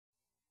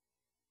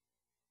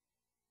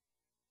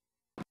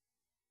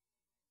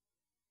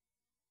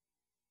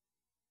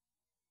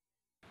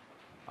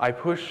I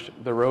pushed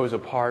the rows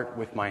apart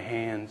with my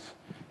hands,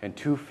 and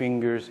 2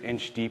 fingers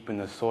inch deep in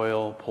the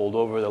soil pulled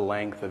over the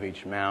length of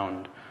each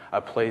mound, a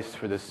place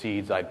for the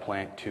seeds I'd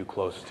plant too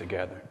close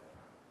together.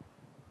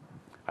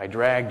 I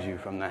dragged you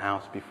from the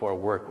house before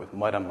work with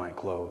mud on my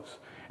clothes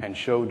and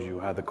showed you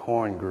how the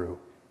corn grew,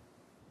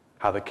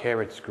 how the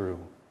carrots grew,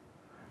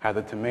 how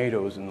the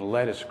tomatoes and the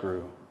lettuce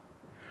grew.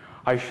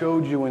 I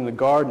showed you in the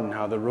garden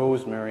how the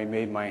rosemary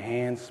made my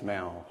hands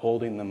smell,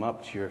 holding them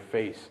up to your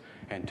face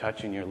and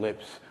touching your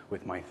lips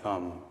with my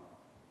thumb.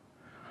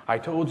 I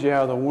told you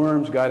how the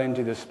worms got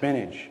into the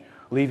spinach,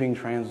 leaving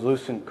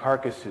translucent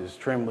carcasses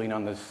trembling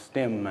on the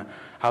stem,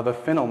 how the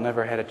fennel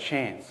never had a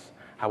chance,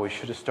 how we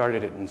should have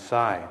started it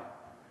inside,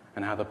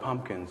 and how the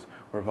pumpkins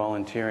were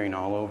volunteering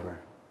all over.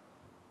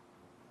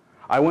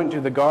 I went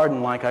to the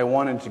garden like I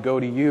wanted to go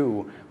to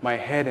you, my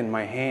head in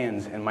my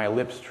hands and my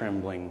lips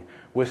trembling,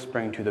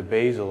 whispering to the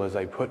basil as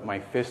I put my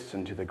fists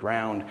into the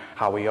ground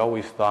how we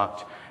always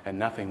thought and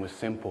nothing was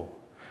simple,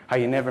 how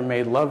you never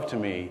made love to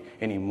me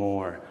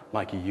anymore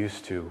like you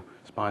used to,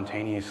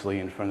 spontaneously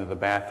in front of the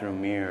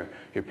bathroom mirror,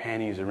 your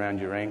panties around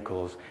your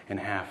ankles and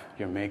half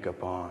your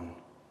makeup on.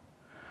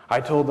 I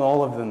told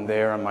all of them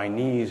there on my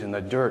knees in the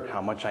dirt how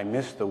much I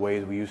missed the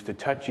ways we used to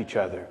touch each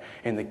other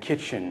in the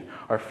kitchen,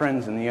 our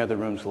friends in the other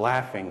rooms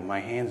laughing, my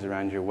hands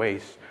around your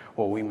waist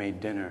while we made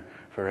dinner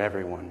for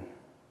everyone.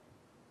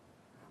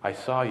 I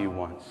saw you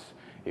once.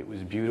 It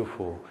was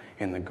beautiful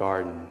in the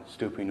garden,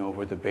 stooping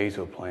over the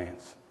basil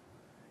plants,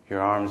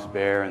 your arms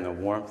bare in the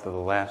warmth of the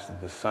last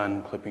of the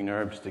sun, clipping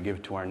herbs to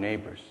give to our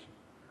neighbors.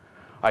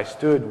 I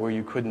stood where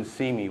you couldn't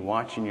see me,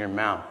 watching your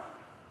mouth,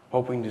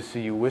 hoping to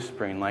see you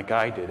whispering like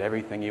I did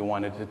everything you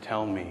wanted to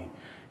tell me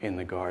in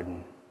the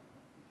garden.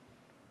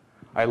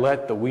 I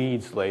let the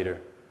weeds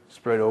later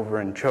spread over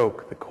and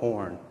choke the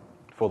corn,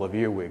 full of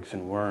earwigs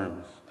and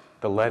worms.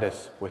 The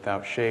lettuce,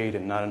 without shade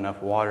and not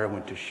enough water,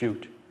 went to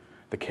shoot.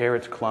 The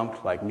carrots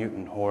clumped like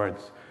mutant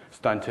hordes,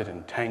 stunted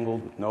and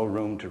tangled with no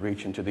room to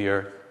reach into the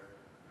earth.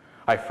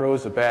 I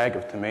froze a bag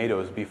of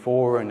tomatoes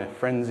before, in a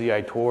frenzy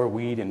I tore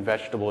weed and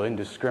vegetable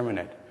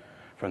indiscriminate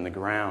from the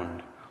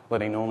ground,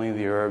 letting only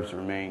the herbs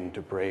remain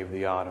to brave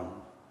the autumn.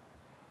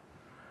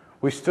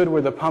 We stood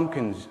where the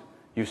pumpkins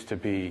used to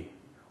be,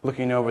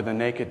 looking over the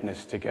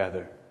nakedness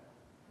together.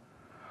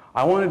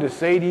 I wanted to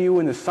say to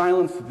you in the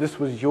silence that this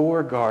was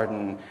your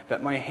garden,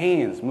 that my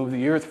hands moved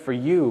the earth for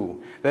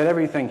you, that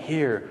everything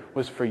here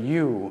was for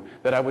you,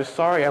 that I was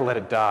sorry I let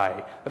it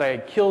die, that I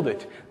had killed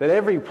it, that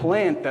every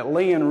plant that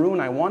lay in ruin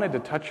I wanted to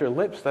touch your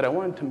lips, that I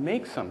wanted to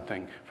make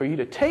something for you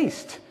to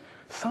taste,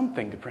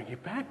 something to bring you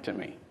back to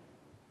me.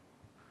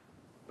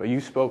 But you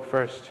spoke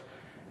first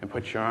and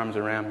put your arms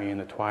around me in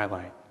the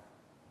twilight.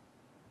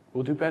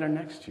 We'll do better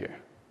next year.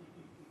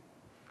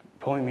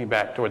 Pulling me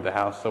back toward the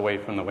house away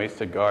from the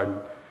wasted garden.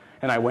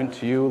 And I went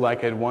to you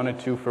like I'd wanted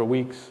to for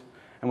weeks,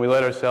 and we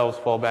let ourselves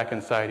fall back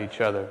inside each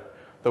other,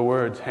 the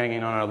words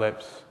hanging on our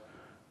lips.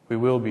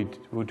 We'll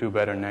do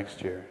better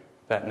next year.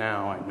 That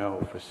now I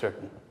know for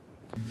certain.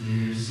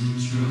 There's some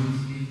trouble.